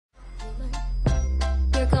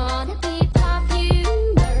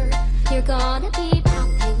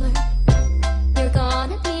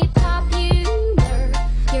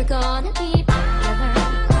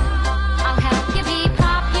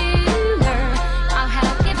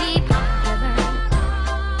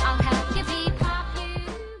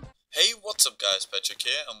Patrick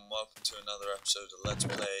here, and welcome to another episode of Let's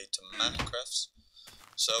Play to Minecraft.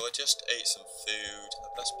 So I just ate some food. I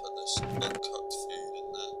best put this uncooked food in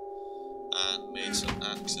there, and made some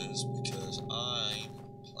axes because I'm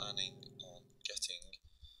planning on getting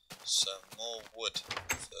some more wood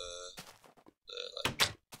for the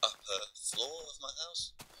upper floor of my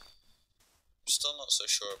house. I'm still not so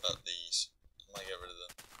sure about these. I might get rid of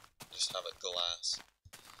them. Just have it glass.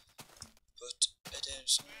 But I don't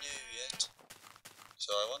know yet.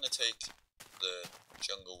 So I want to take the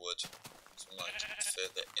jungle wood from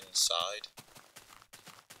further inside.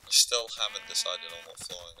 I still haven't decided on what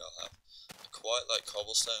flooring I'll have. I quite like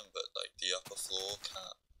cobblestone, but the upper floor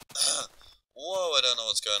can't. Whoa, I don't know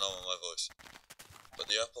what's going on with my voice. But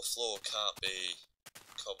the upper floor can't be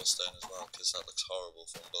cobblestone as well, because that looks horrible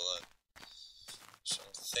from below. So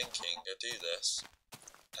I'm thinking I do this,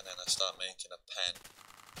 and then I start making a pen,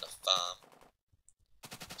 and a farm.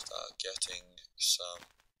 Start getting some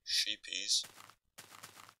sheepies.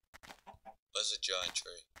 Where's a giant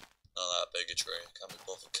tree? Not that big a tree. I can't be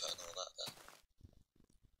bothered cutting all that down.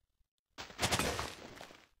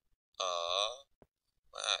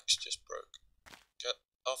 My axe just broke. Get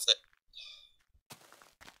off it.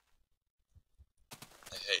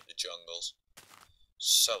 I hate the jungles.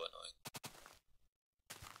 So annoying.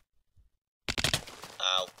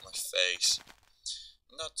 Ow, my face.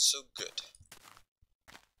 Not so good.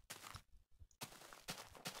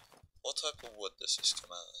 What type of wood does this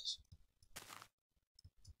come out as?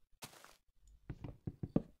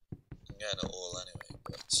 I'm getting it all anyway,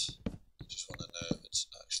 but I just want to know if it's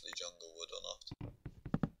actually jungle wood or not.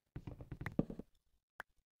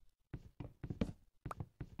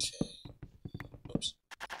 Okay. Oops.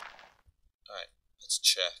 Alright, let's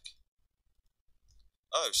check.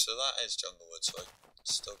 Oh, so that is jungle wood, so I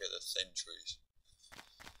still get the thin trees.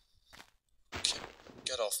 Okay.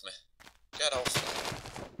 Get off me. Get off me.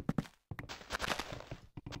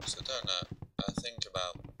 So I don't know, I think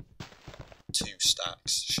about 2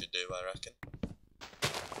 stacks should do, I reckon.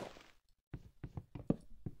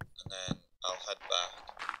 And then I'll head back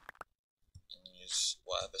and use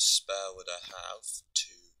whatever spare wood I have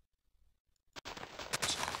to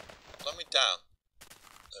let me down.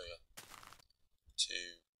 There we go.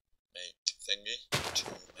 To make thingy, to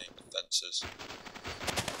make fences.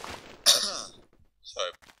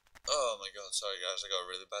 Sorry. Oh my god, sorry guys, I got a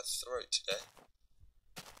really bad throat today.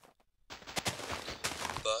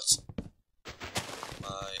 But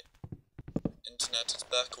my internet is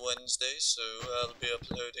back Wednesday, so I'll be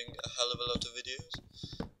uploading a hell of a lot of videos.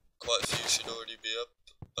 Quite a few should already be up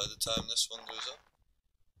by the time this one goes up,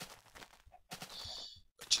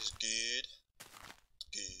 which is good.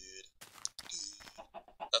 Good.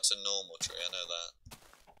 That's a normal tree, I know that.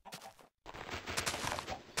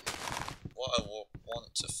 What I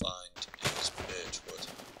want to find is birchwood.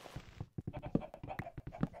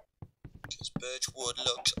 Birchwood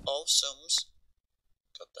looks awesome.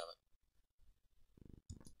 God damn it.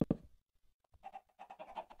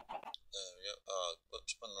 There we go. Oh,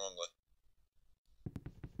 whoops, went the wrong way.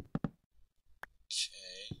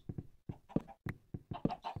 Okay.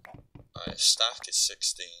 Alright, a stack is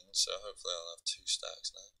 16, so hopefully I'll have 2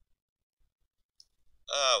 stacks now.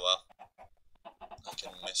 Ah, well. I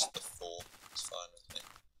can miss the 4. It's fine with me.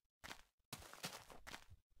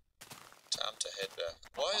 Time to head back.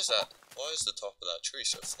 Why is the top of that tree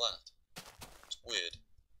so flat? It's weird.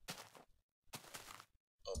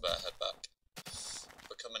 Oh, better head back.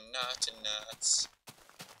 Becoming naughty nuts.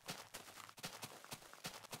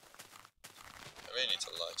 I really need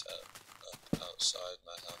to light up outside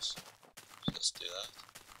my house. So let's do that.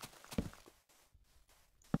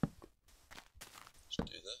 Let's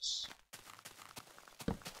do this.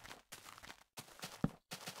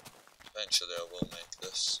 Eventually I will make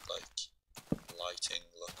this, lighting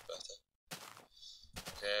look better.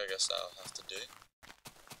 Okay, I guess that'll have to do.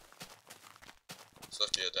 It's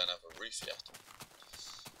lucky I don't have a roof yet.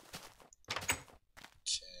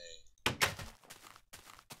 Okay.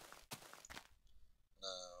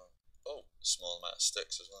 Now, oh, a small amount of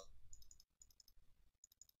sticks as well.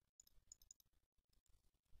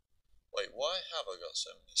 Wait, why have I got so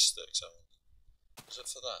many sticks? Is it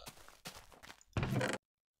for that?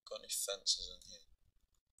 Got any fences in here?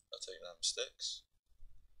 I'll take them sticks.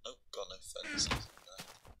 Nope, got no fences in there.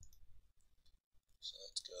 So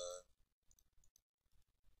let's go.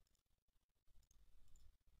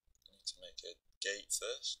 I need to make a gate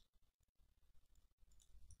first.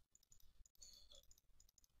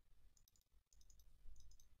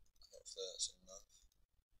 Hopefully that's enough.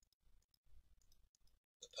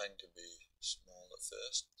 The pen could be small at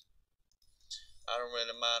first. I don't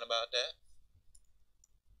really mind about that.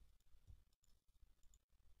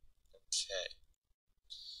 Okay.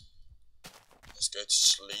 Let's go to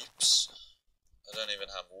sleeps. I don't even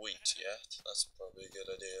have wheat yet. That's probably a good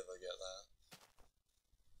idea if I get that.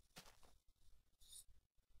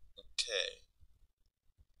 Okay.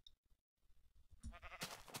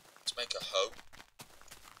 Let's make a hoe.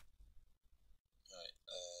 Right,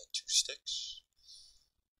 2 sticks.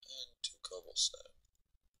 And 2 cobblestone.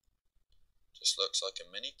 Just looks like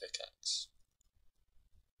a mini pickaxe.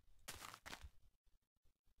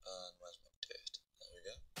 And where's my dirt? There we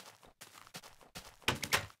go.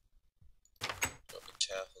 Gotta be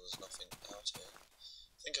careful, there's nothing out here.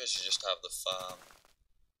 I think I should just have the farm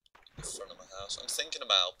in front of my house. I'm thinking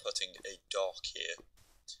about putting a dock here.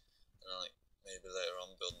 And like maybe later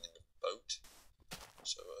on building a boat.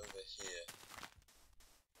 So over here,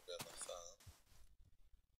 we'll go my farm.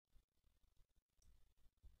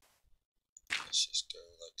 Let's just go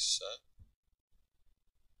like so.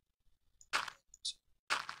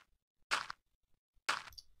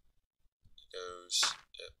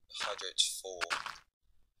 It hydrates 4. If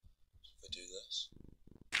I do this.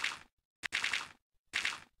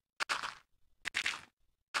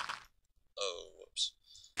 Oh, whoops.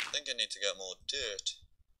 I think I need to get more dirt.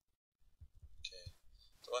 Okay.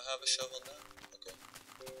 Do I have a shovel now? Okay.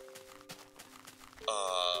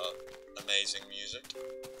 Amazing music.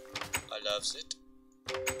 I loves it.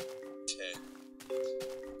 Okay.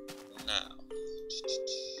 Now.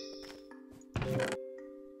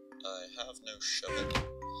 I have no shovel,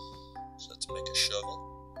 so let's make a shovel.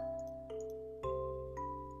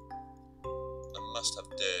 I must have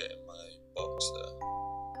dirt in my box there.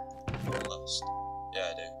 Must. Yeah,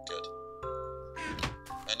 I do. Good.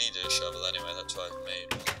 I needed a shovel anyway, that's why I've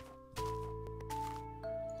made one.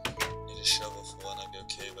 Need a shovel for when I go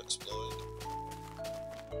cave exploring.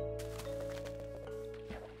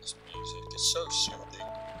 This music is so soothing.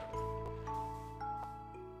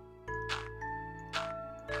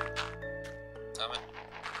 Damn it.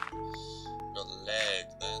 Got leg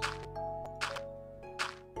then.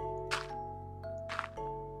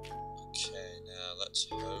 Okay, now let's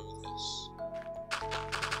hoe this.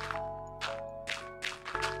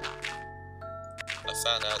 I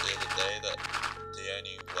found out the other day that the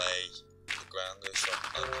only way the ground goes from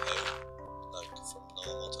unhoed, like from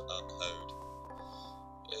normal to unhoed,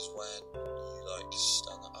 is when you like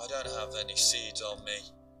stand up. I don't have any seeds on me.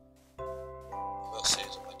 I've got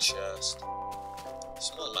seeds on my chest.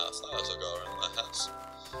 Small amount of flowers I got around my house.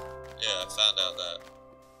 Yeah, I found out that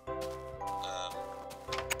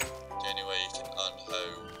the only way you can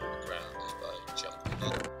unhoe the ground is by jumping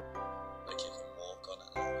on it. Like you can walk on it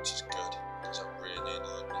now, which is good, because that really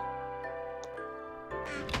annoyed me.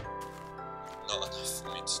 Not enough for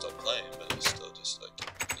me to stop playing, but it's still just like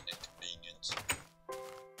an inconvenience.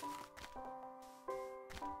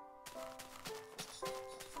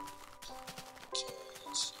 Okay,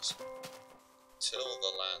 let's just till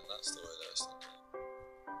the land, that's the word I was thinking.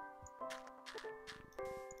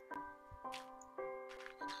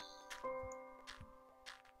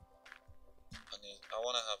 I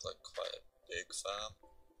want to have like quite a big farm.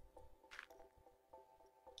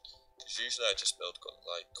 Because usually I just build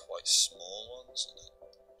like quite small ones and then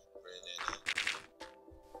really annoying.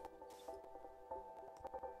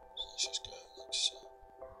 So let's just go like so.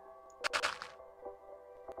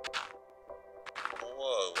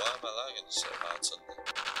 Whoa, why am I lagging so bad suddenly?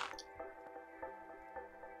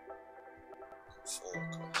 4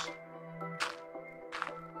 across.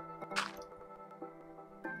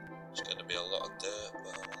 There's going to be a lot of dirt,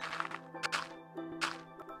 but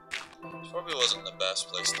it probably wasn't the best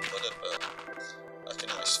place to put it, but I can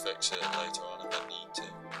always fix it later on if I need to.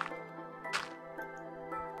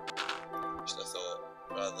 So I thought,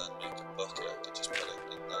 rather than make a bucket, I could just put it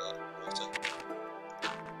in the water.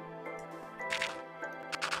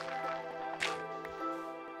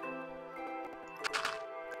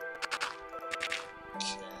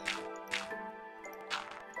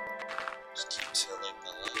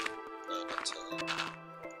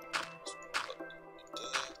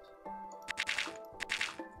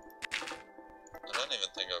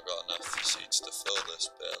 I've got enough seeds to fill this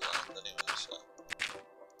bit of land anyway, so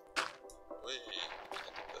whee, not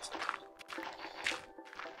the perfect one.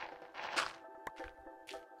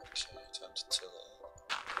 Okay, time to till it all.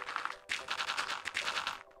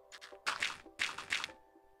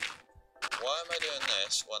 Why am I doing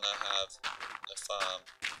this when I have a farm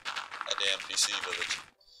at the NPC village?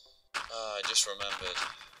 Ah, I just remembered.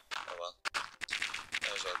 Oh well,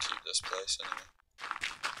 may as well keep this place anyway.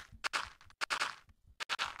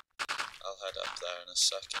 I'll head up there in a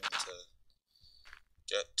second to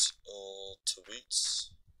get all to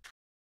wheats.